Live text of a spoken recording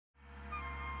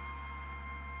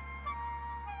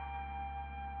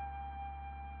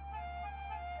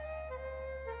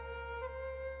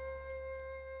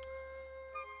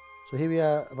So here we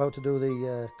are about to do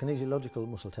the kinesiological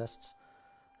muscle tests,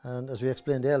 and as we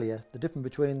explained earlier, the difference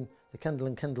between the Kendall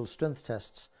and Kendall strength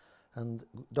tests and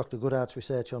Dr. Goodhart's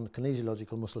research on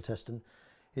kinesiological muscle testing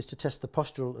is to test the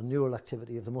postural and neural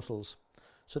activity of the muscles.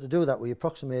 So to do that, we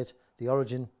approximate the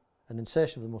origin and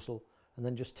insertion of the muscle and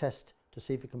then just test to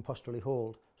see if it can posturally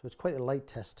hold. So it's quite a light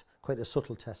test, quite a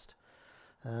subtle test,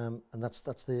 and that's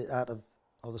the art of,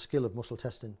 or the skill of muscle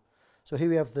testing. So here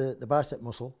we have the bicep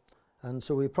muscle, and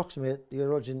so we approximate the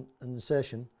origin and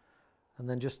insertion and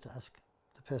then just ask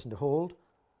the person to hold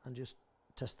and just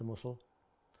test the muscle.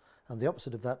 And the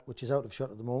opposite of that, which is out of shot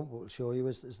at the moment, what we'll show you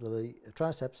is the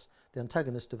triceps, the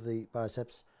antagonist of the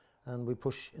biceps, and we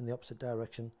push in the opposite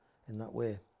direction in that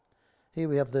way. Here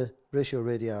we have the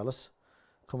brachioradialis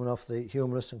coming off the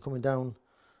humerus and coming down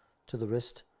to the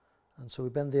wrist, and so we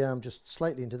bend the arm just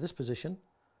slightly into this position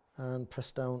and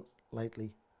press down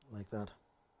lightly like that.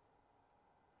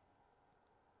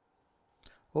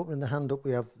 Opening the hand up,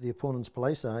 we have the opponent's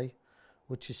pollici,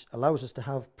 which allows us to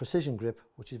have precision grip,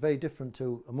 which is very different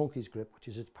to a monkey's grip, which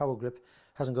is its power grip,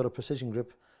 hasn't got a precision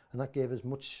grip, and that gave us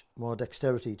much more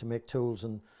dexterity to make tools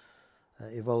and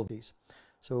evolve these.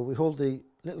 So we hold the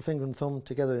little finger and thumb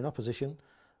together in opposition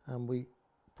and we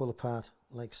pull apart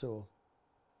like so.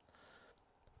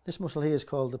 This muscle here is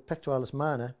called the Pectoralis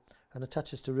Minor and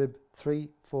attaches to rib 3,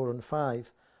 4 and 5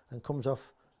 and comes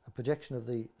off a projection of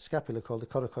the scapula called the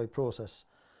coracoid process.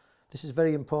 This is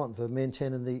very important for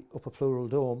maintaining the upper pleural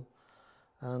dome,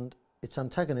 and its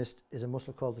antagonist is a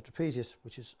muscle called the Trapezius,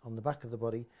 which is on the back of the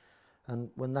body, and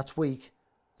when that's weak,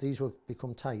 these will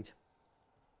become tight.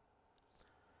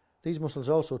 These muscles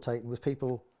also tighten with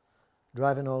people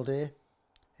driving all day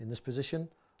in this position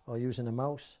or using a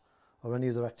mouse or any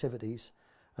other activities,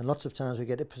 and lots of times we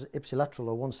get ipsilateral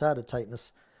or one-sided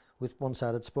tightness with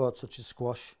one-sided sports such as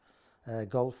squash,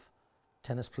 golf,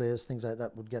 tennis players, things like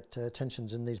that would get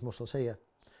tensions in these muscles here.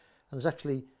 And there's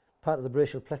actually part of the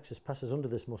brachial plexus passes under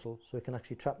this muscle, so it can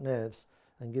actually trap nerves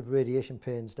and give radiation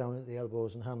pains down at the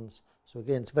elbows and hands. So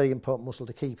again, it's a very important muscle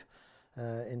to keep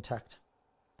intact.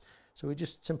 So we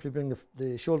just simply bring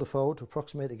the shoulder forward to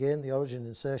approximate again the origin and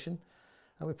insertion,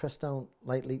 and we press down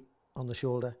lightly on the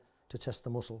shoulder to test the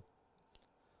muscle.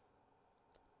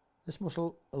 This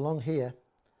muscle along here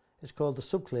is called the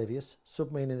subclavius,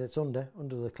 sub meaning it's under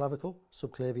the clavicle,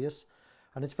 subclavius,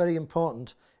 and it's very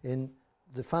important in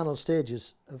the final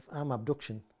stages of arm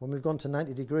abduction. When we've gone to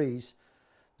 90 degrees,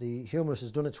 the humerus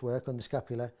has done its work on the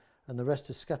scapula and the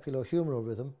rest is scapulohumeral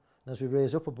rhythm, and as we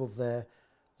raise up above there,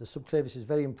 the subclavius is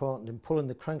very important in pulling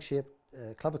the crank-shaped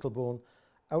clavicle bone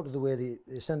out of the way the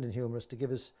ascending humerus to give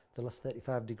us the last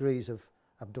 35 degrees of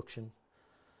abduction.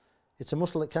 It's a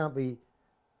muscle that can't be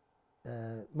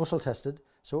muscle tested,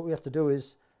 so what we have to do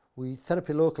is we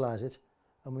therapy localize it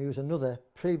and we use another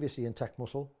previously intact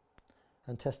muscle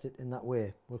and test it in that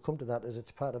way. We'll come to that as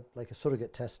it's part of like a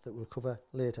surrogate test that we'll cover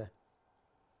later.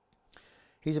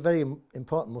 He's a very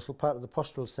important muscle, part of the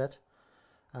postural set,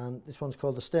 and this one's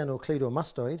called the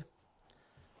sternocleidomastoid,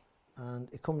 and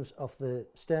it comes off the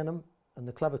sternum and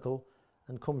the clavicle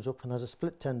and comes up and has a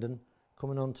split tendon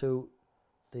coming onto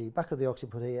the back of the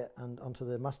occiput here and onto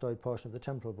the mastoid portion of the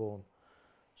temporal bone.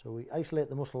 So we isolate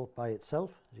the muscle by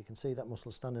itself. As you can see, that muscle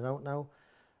is standing out now,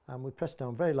 and we press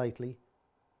down very lightly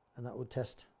and that would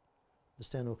test the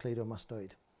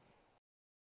sternocleidomastoid.